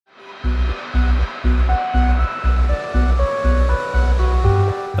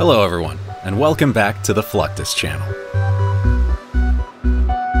Hello everyone, and welcome back to the Fluctus Channel.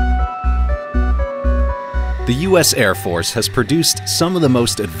 The US Air Force has produced some of the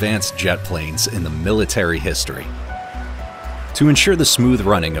most advanced jet planes in the military history. To ensure the smooth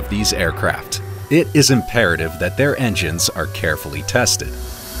running of these aircraft, it is imperative that their engines are carefully tested.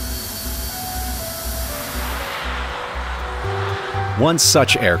 One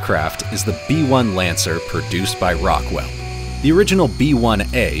such aircraft is the B-1 Lancer produced by Rockwell. The original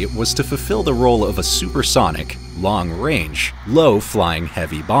B-1A was to fulfill the role of a supersonic, long-range, low-flying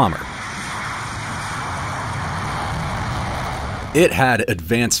heavy bomber. It had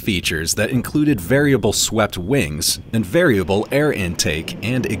advanced features that included variable swept wings and variable air intake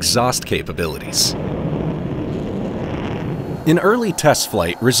and exhaust capabilities. An early test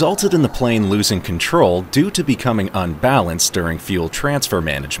flight resulted in the plane losing control due to becoming unbalanced during fuel transfer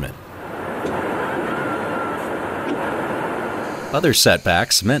management. Other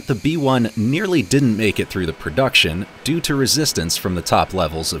setbacks meant the B-1 nearly didn't make it through the production due to resistance from the top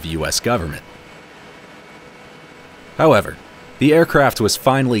levels of US government. However, the aircraft was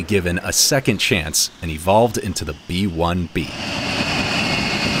finally given a second chance and evolved into the B-1B.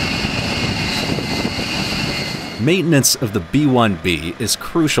 Maintenance of the B-1B is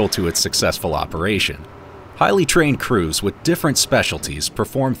crucial to its successful operation. Highly trained crews with different specialties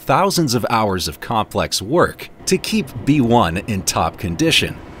perform thousands of hours of complex work to keep B-1 in top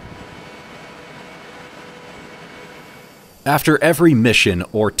condition. After every mission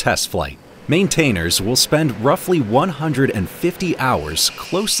or test flight, maintainers will spend roughly 150 hours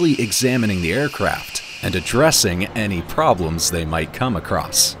closely examining the aircraft and addressing any problems they might come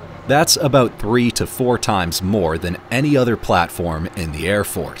across. That's about 3 to 4 times more than any other platform in the Air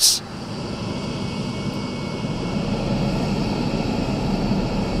Force.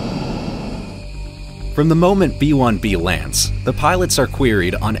 From the moment B-1B lands, the pilots are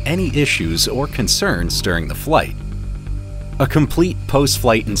queried on any issues or concerns during the flight. A complete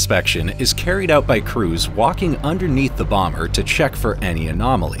post-flight inspection is carried out by crews walking underneath the bomber to check for any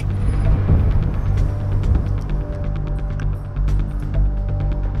anomaly.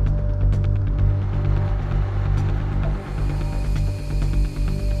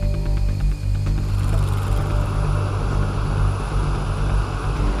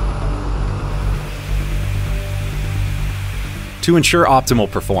 To ensure optimal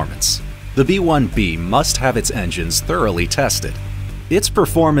performance, the B-1B must have its engines thoroughly tested. Its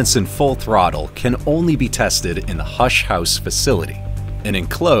performance in full throttle can only be tested in the Hush House facility. An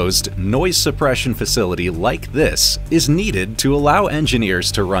enclosed, noise suppression facility like this is needed to allow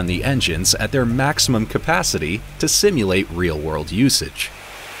engineers to run the engines at their maximum capacity to simulate real-world usage.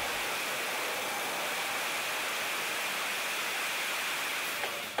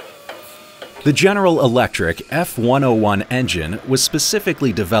 The General Electric F101 engine was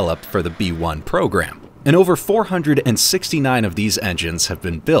specifically developed for the B-1 program, and over 469 of these engines have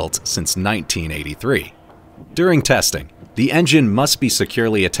been built since 1983. During testing, the engine must be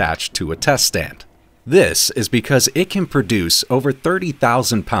securely attached to a test stand. This is because it can produce over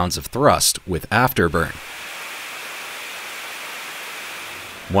 30,000 pounds of thrust with afterburn.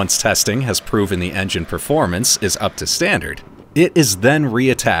 Once testing has proven the engine performance is up to standard, it is then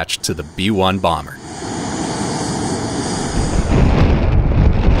reattached to the B-1 bomber.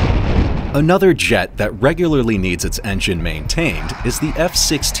 Another jet that regularly needs its engine maintained is the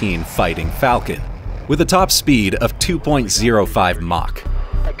F-16 Fighting Falcon, with a top speed of 2.05 Mach.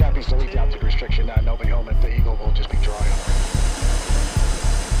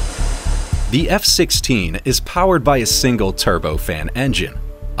 The F-16 is powered by a single turbofan engine,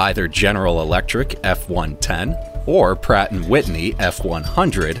 either General Electric F-110 or Pratt & Whitney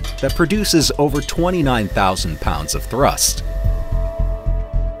F-100 that produces over 29,000 pounds of thrust.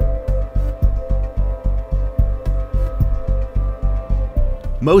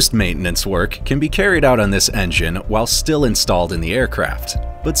 Most maintenance work can be carried out on this engine while still installed in the aircraft,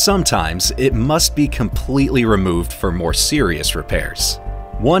 but sometimes it must be completely removed for more serious repairs.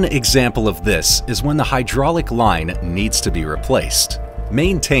 One example of this is when the hydraulic line needs to be replaced.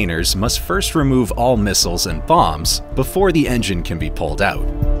 Maintainers must first remove all missiles and bombs before the engine can be pulled out.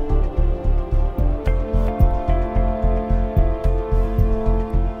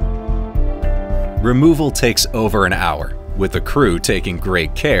 Removal takes over an hour, with the crew taking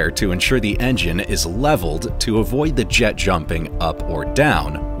great care to ensure the engine is leveled to avoid the jet jumping up or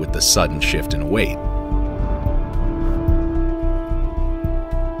down with the sudden shift in weight.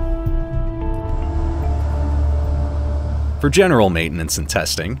 For general maintenance and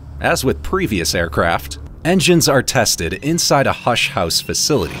testing, as with previous aircraft, engines are tested inside a Hush House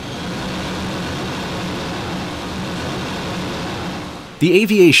facility. The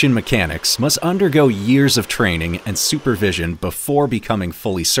aviation mechanics must undergo years of training and supervision before becoming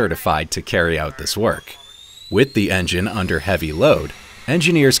fully certified to carry out this work. With the engine under heavy load,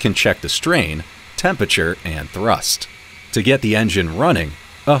 engineers can check the strain, temperature, and thrust. To get the engine running,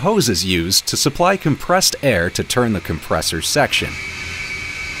 a hose is used to supply compressed air to turn the compressor section.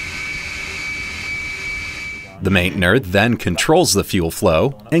 The maintainer then controls the fuel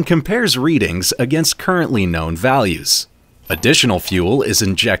flow and compares readings against currently known values. Additional fuel is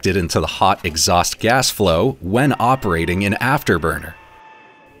injected into the hot exhaust gas flow when operating an afterburner.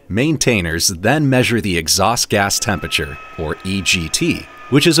 Maintainers then measure the exhaust gas temperature, or EGT,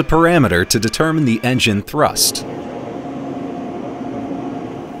 which is a parameter to determine the engine thrust.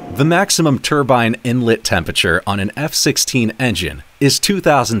 The maximum turbine inlet temperature on an F-16 engine is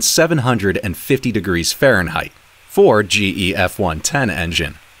 2,750 degrees Fahrenheit for GE F-110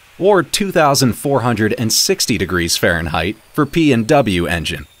 engine, or 2,460 degrees Fahrenheit for P&W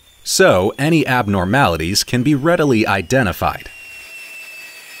engine, so any abnormalities can be readily identified.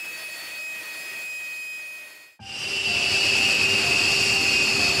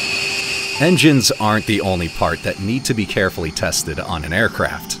 Engines aren't the only part that need to be carefully tested on an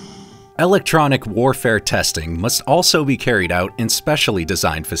aircraft. Electronic warfare testing must also be carried out in specially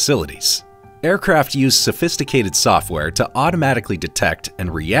designed facilities. Aircraft use sophisticated software to automatically detect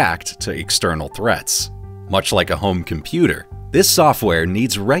and react to external threats. Much like a home computer, this software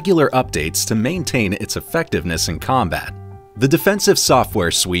needs regular updates to maintain its effectiveness in combat. The defensive software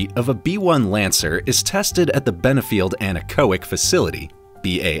suite of a B-1 Lancer is tested at the Benefield Anechoic Facility,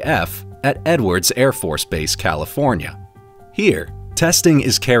 BAF, at Edwards Air Force Base, California. Here, testing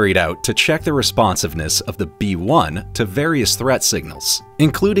is carried out to check the responsiveness of the B-1 to various threat signals,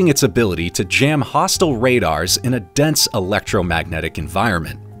 including its ability to jam hostile radars in a dense electromagnetic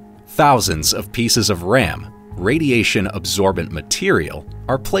environment. Thousands of pieces of RAM, radiation-absorbent material,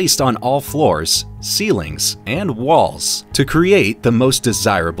 are placed on all floors, ceilings, and walls to create the most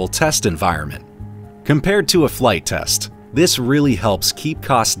desirable test environment. Compared to a flight test, this really helps keep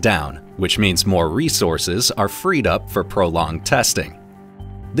costs down, which means more resources are freed up for prolonged testing.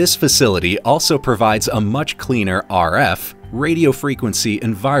 This facility also provides a much cleaner RF, radio frequency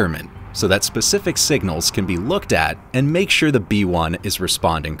environment, so that specific signals can be looked at and make sure the B-1 is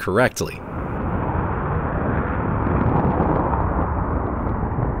responding correctly.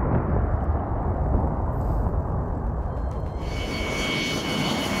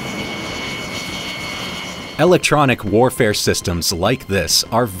 Electronic warfare systems like this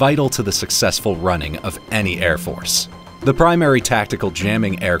are vital to the successful running of any Air Force. The primary tactical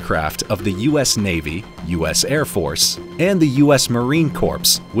jamming aircraft of the U.S. Navy, U.S. Air Force, and the U.S. Marine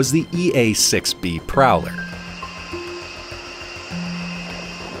Corps was the EA-6B Prowler.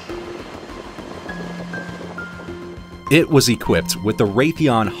 It was equipped with the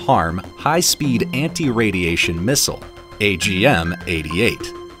Raytheon HARM High-Speed Anti-Radiation Missile,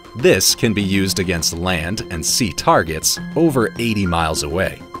 AGM-88. This can be used against land and sea targets over 80 miles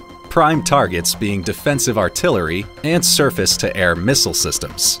away. Prime targets being defensive artillery and surface-to-air missile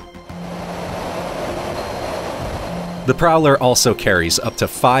systems. The Prowler also carries up to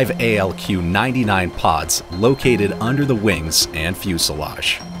 5 ALQ-99 pods located under the wings and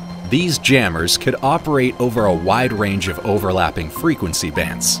fuselage. These jammers could operate over a wide range of overlapping frequency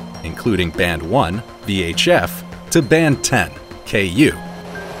bands, including Band 1, VHF, to Band 10, KU.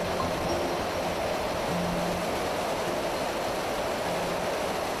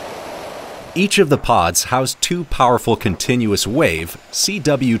 Each of the pods housed two powerful continuous wave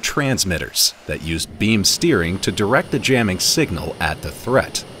CW transmitters that used beam steering to direct the jamming signal at the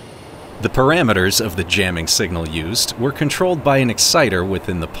threat. The parameters of the jamming signal used were controlled by an exciter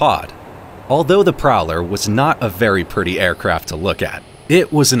within the pod. Although the Prowler was not a very pretty aircraft to look at,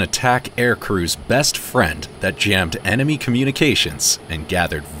 it was an attack aircrew's best friend that jammed enemy communications and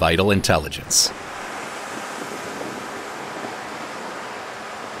gathered vital intelligence.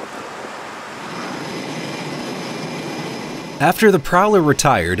 After the Prowler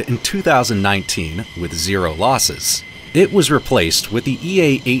retired in 2019 with 0 losses, it was replaced with the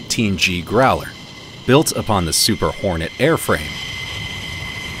EA-18G Growler, built upon the Super Hornet airframe.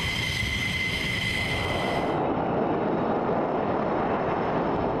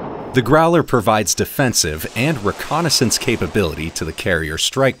 The Growler provides defensive and reconnaissance capability to the carrier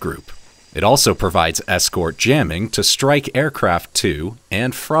strike group. It also provides escort jamming to strike aircraft to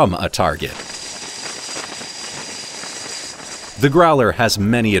and from a target. The Growler has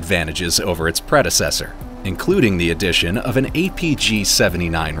many advantages over its predecessor, including the addition of an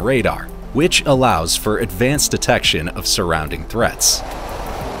APG-79 radar, which allows for advanced detection of surrounding threats.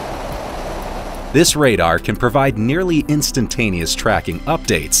 This radar can provide nearly instantaneous tracking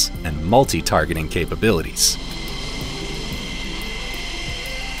updates and multi-targeting capabilities.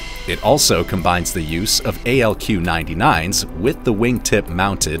 It also combines the use of ALQ-99s with the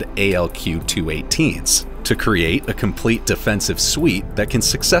wingtip-mounted ALQ-218s to create a complete defensive suite that can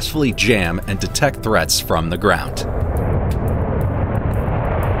successfully jam and detect threats from the ground.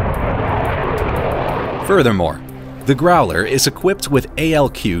 Furthermore, the Growler is equipped with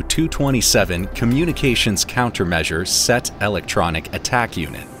ALQ-227 Communications Countermeasure Set Electronic Attack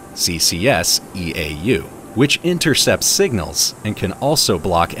Unit, CCS-EAU, which intercepts signals and can also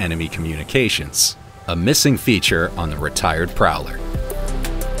block enemy communications, a missing feature on the retired Prowler.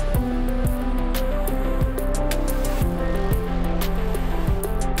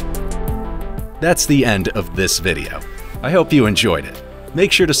 That's the end of this video. I hope you enjoyed it.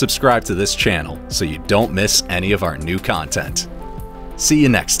 Make sure to subscribe to this channel so you don't miss any of our new content. See you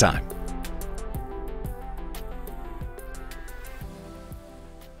next time.